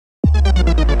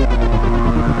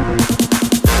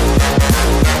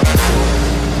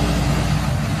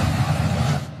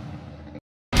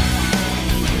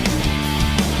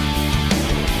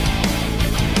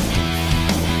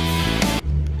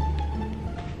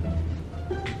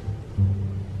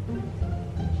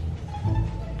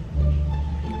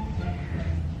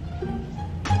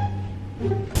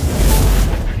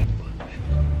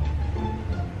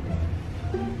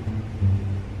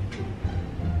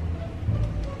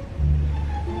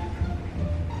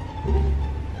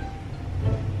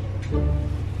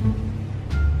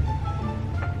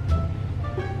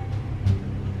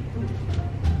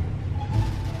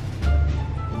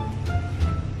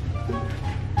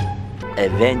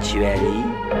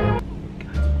eventually.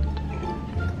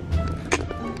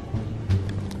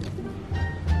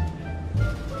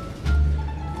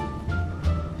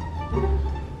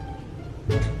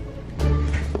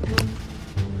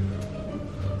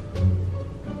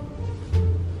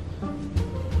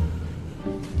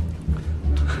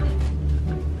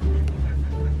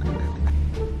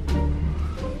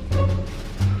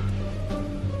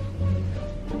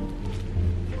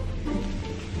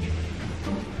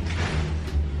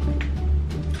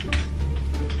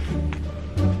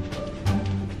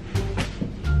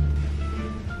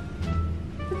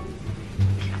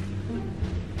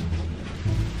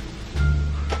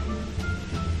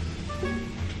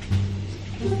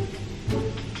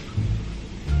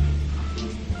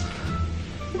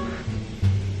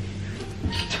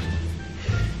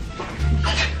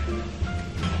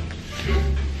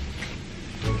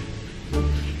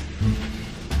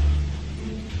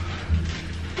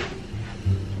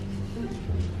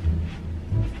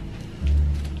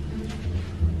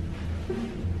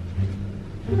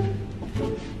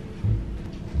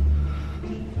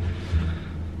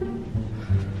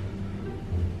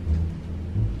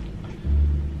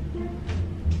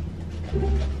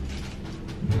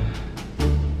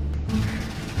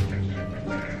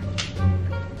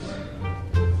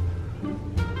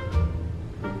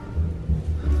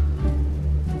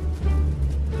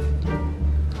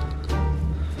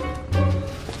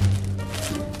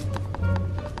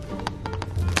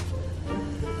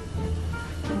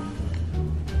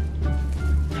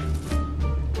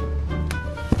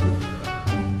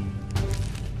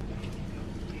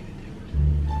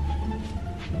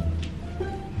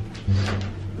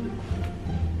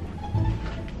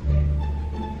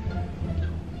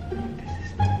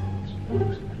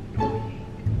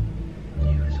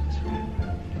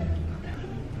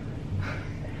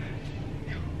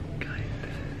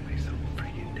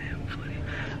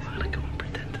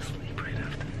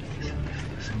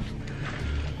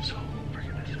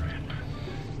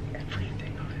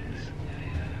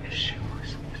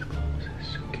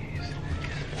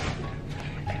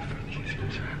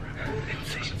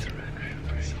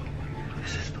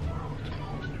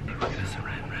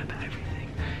 Saran wrap everything.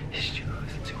 His shoes,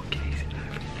 suitcase, and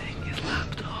everything. His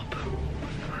laptop.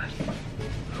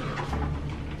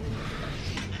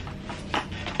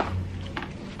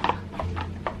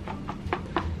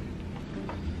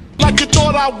 Like you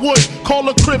thought I would. Call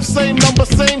a crib, same number,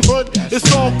 same hood.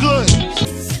 It's all good.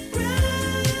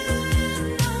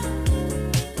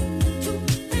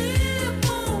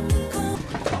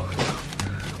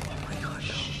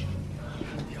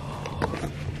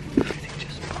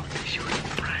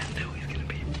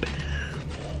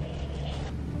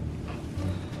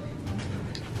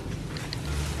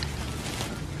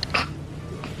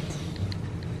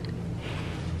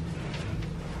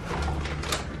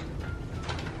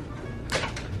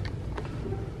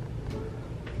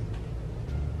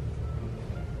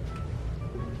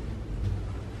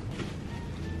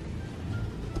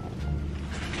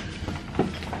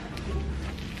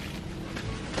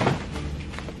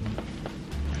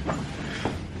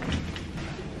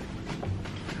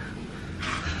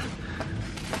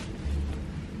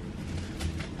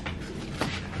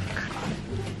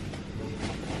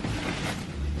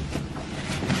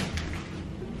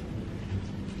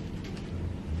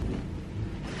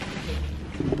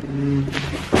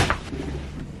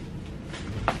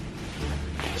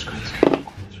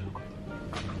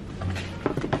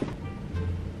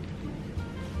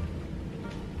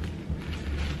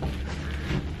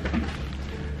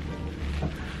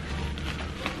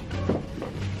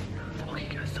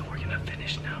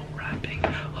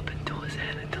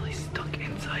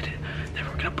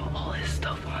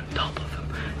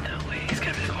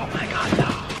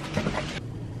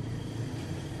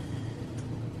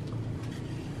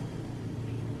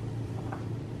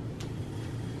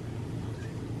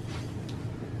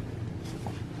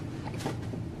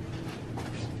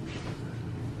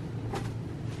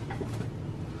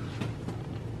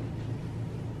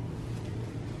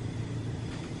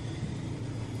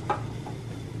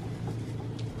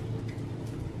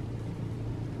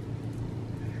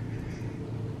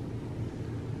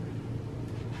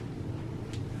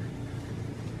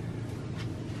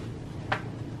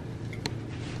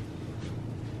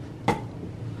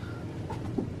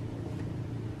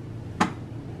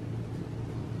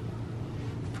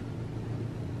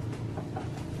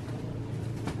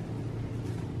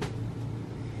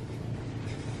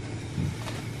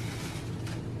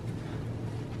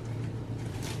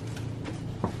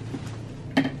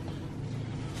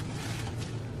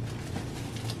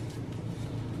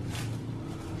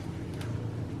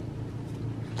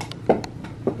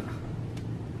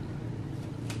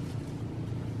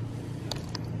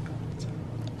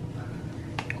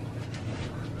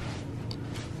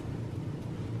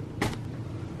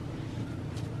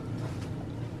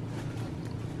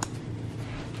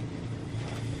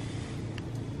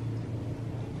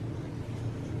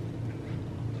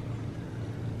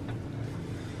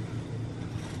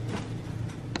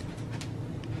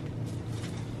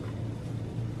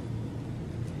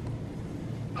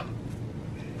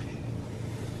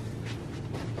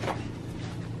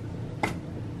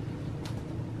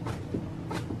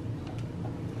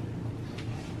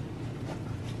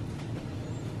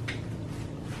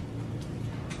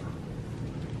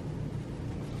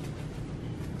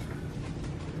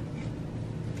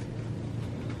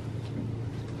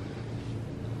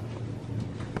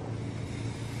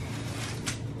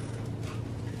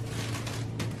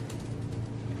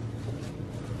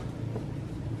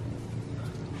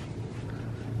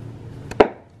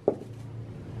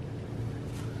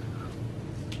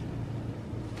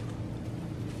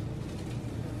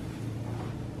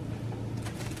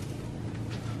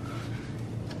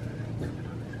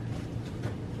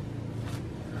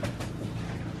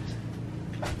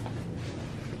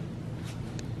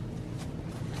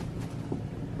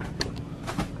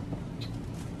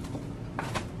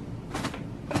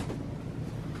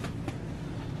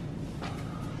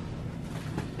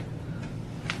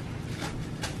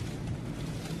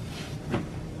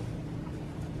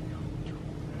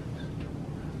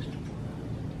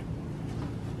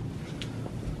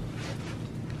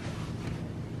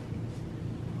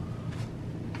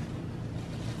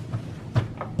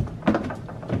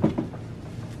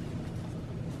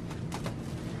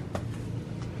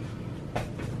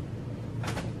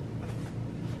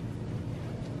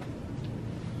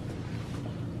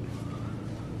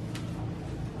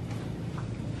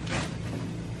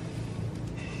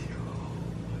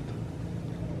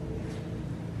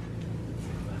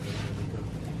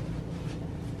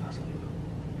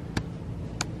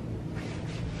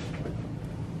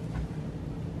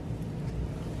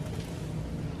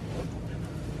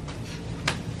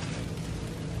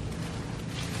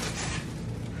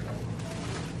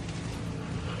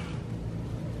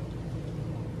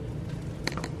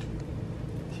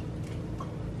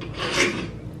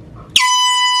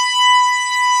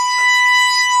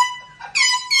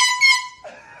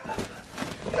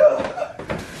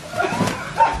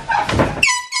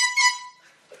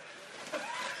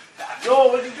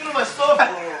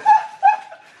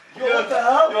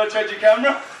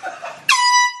 camera?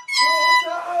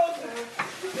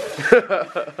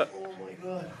 Oh my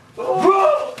god.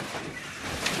 Bro!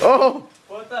 Oh!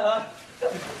 What the hell?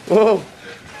 Whoa!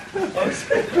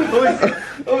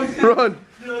 Run!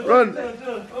 Run!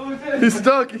 He's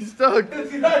stuck! He's stuck! He's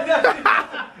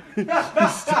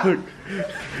stuck!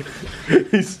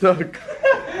 He's stuck!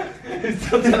 He's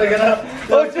still trying to get out.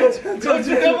 Oh shit! Oh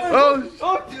shit! Oh!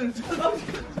 Oh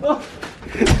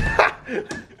shit!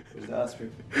 Where's the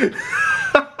aspirin?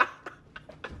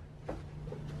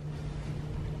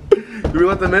 Do we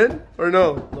let them in or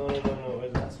no? No.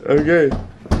 Where's the aspirin? Okay.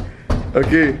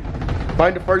 Okay.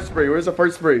 Find the fart spray. Where's the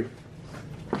fart spray?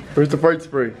 Where's the fart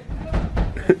spray?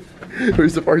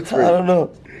 Where's the fart spray? I don't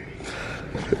know.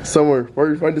 Somewhere.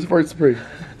 Find this fart spray.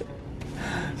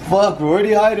 Fuck, bro, where do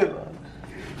you hide it?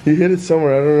 He hid it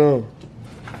somewhere. I don't know.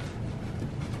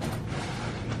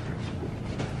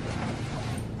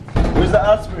 Where's the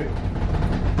aspirin?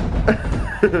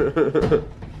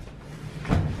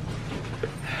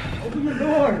 Open the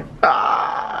door.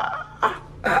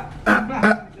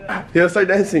 Yeah, start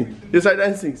dancing. Yeah, start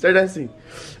dancing. Start dancing.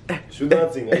 Shoot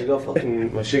dancing. I just got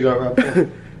fucking my shit got wrapped up.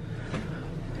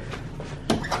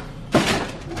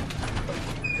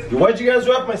 Yo, why'd you guys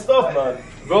wrap my stuff, man?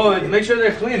 Bro, make sure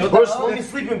they're clean. Bro, let me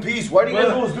sleep in peace. Why do you guys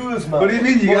always do this, man? What do you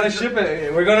mean? You gotta ship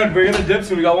it. We're gonna dip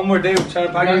soon. We got one more day. We're trying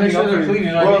to pack everything up. They're clean,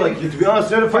 you know Bro, what I mean? like, to be honest,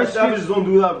 certified savages don't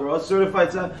do that, bro. Us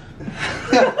certified savages.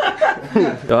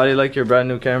 How do you like your brand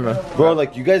new camera? Bro,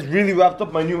 like, you guys really wrapped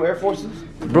up my new Air Forces?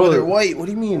 Bro, they're white. What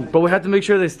do you mean? But we have to make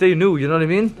sure they stay new. You know what I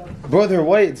mean? Bro, they're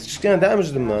white. It's just gonna damage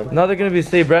them, man. Now they're gonna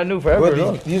stay brand new forever.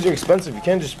 Bro, these are expensive. You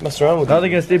can't just mess around with Now them.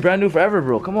 they're gonna stay brand new forever,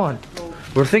 bro. Come on.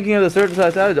 We're thinking of the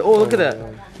certified savage. Oh, look at that.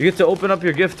 You get to open up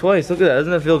your gift twice. Look at that.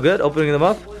 Doesn't it feel good opening them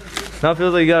up? Now it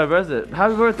feels like you got a present.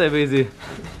 Happy birthday, Basie.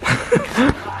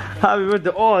 Happy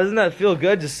birthday. Oh, doesn't that feel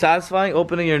good? Just satisfying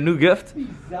opening your new gift?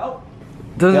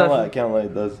 Doesn't that I can't lie,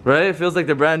 it does. right? It feels like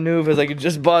they're brand new. It feels like you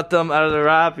just bought them out of the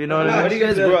wrap. You know what I mean? Why do you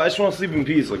guys, bro? I just want to sleep in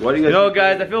peace. Like, why do you guys? You know,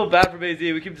 guys, I feel bad for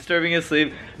Basie. We keep disturbing his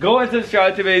sleep. Go and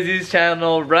subscribe to Basie's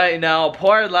channel right now.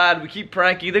 Poor lad, we keep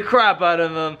pranking the crap out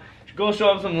of him. Go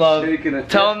show him some love.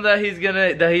 Tell him that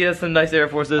he has some nice Air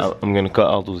Forces. I'm gonna cut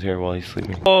Aldo's hair while he's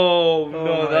sleeping. Oh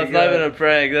no, that's not even a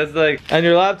prank. That's like, and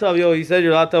your laptop, yo. You said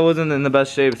your laptop wasn't in the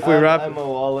best shape. If we wrap, And my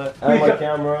wallet, and my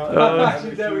camera, Oh.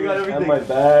 we got everything. And my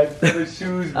bag, the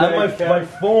shoes, and my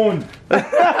phone. What the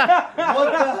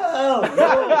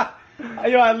hell?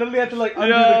 Yo, I literally had to like undo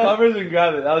the covers and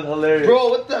grab it. That was hilarious. Bro,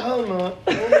 what the hell, man?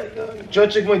 Oh my god. Try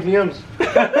to check my DMs.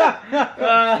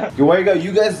 Yo, why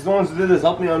you guys the ones who did this?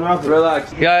 Help me unwrap it.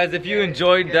 Relax. Guys, if you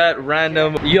enjoyed that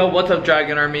random, yo, what's up,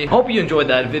 Dragon Army? Hope you enjoyed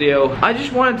that video. I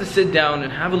just wanted to sit down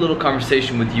and have a little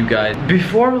conversation with you guys.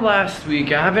 Before last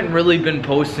week, I haven't really been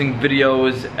posting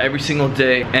videos every single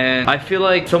day, and I feel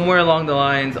like somewhere along the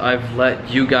lines, I've let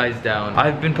you guys down.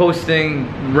 I've been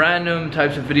posting random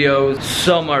types of videos.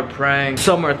 Some are pranks,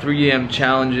 some are 3 AM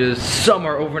challenges, some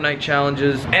are overnight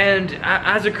challenges, and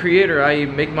as a creator, I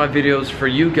make my videos for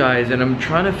you guys, and I'm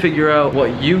trying to figure out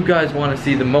what you guys want to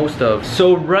see the most of.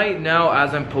 So right now,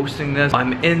 as I'm posting this,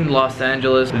 I'm in Los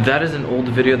Angeles. That is an old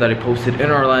video that I posted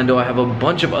in Orlando. I have a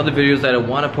bunch of other videos that I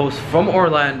want to post from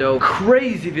Orlando.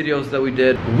 Crazy videos that we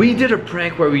did. We did a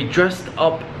prank where we dressed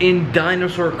up in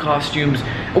dinosaur costumes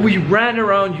and we ran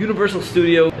around Universal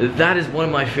Studio. That is one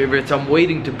of my favorites. I'm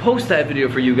waiting to post that video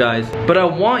for you guys, but I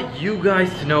want you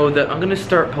guys to know that I'm gonna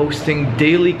start posting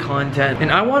daily content,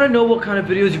 and I want to know what kind of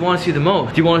videos you want to see the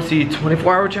most. Do you want to see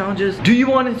 24-hour challenges? Do you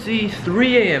want to see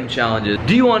 3 AM challenges?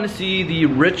 Do you want to see the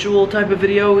ritual type of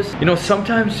videos? You know,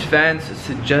 sometimes fans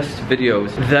suggest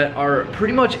videos that are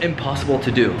pretty much impossible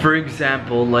to do. For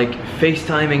example, like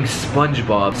FaceTiming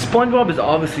SpongeBob. SpongeBob is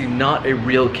obviously not a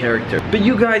real character, but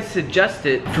you guys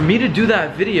suggested for me to do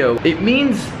that video. It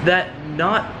means that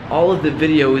not all of the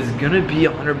video is gonna be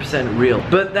 100% real,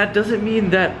 but that doesn't mean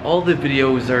that all the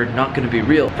videos are not gonna be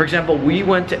real. For example, we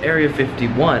went to Area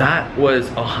 51. That was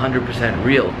 100%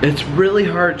 real. It's really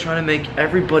hard trying to make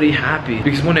everybody happy,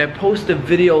 because when I post a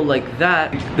video like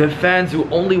that, the fans who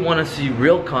only want to see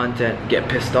real content get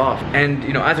pissed off. And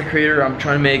you know, as a creator, I'm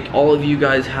trying to make all of you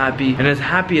guys happy and as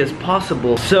happy as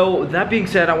possible. So that being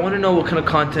said, I want to know what kind of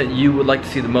content you would like to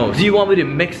see the most. Do you want me to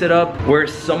mix it up where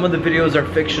some of the videos are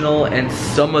fictional and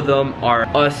some of them are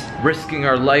us risking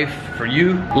our life for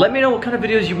you? Let me know what kind of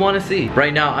videos you want to see.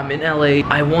 Right now, I'm in LA.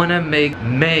 I want to make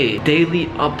daily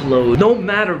uploads, no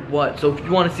matter what. So if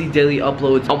you want to see daily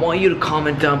uploads, I want you to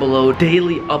comment down below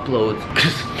daily uploads.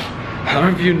 I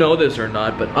don't know if you know this or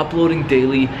not, but uploading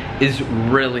daily is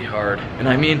really hard. And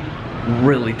I mean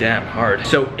really damn hard.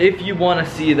 So if you want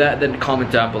to see that, then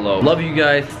comment down below. Love you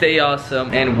guys, stay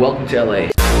awesome, and welcome to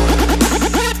LA.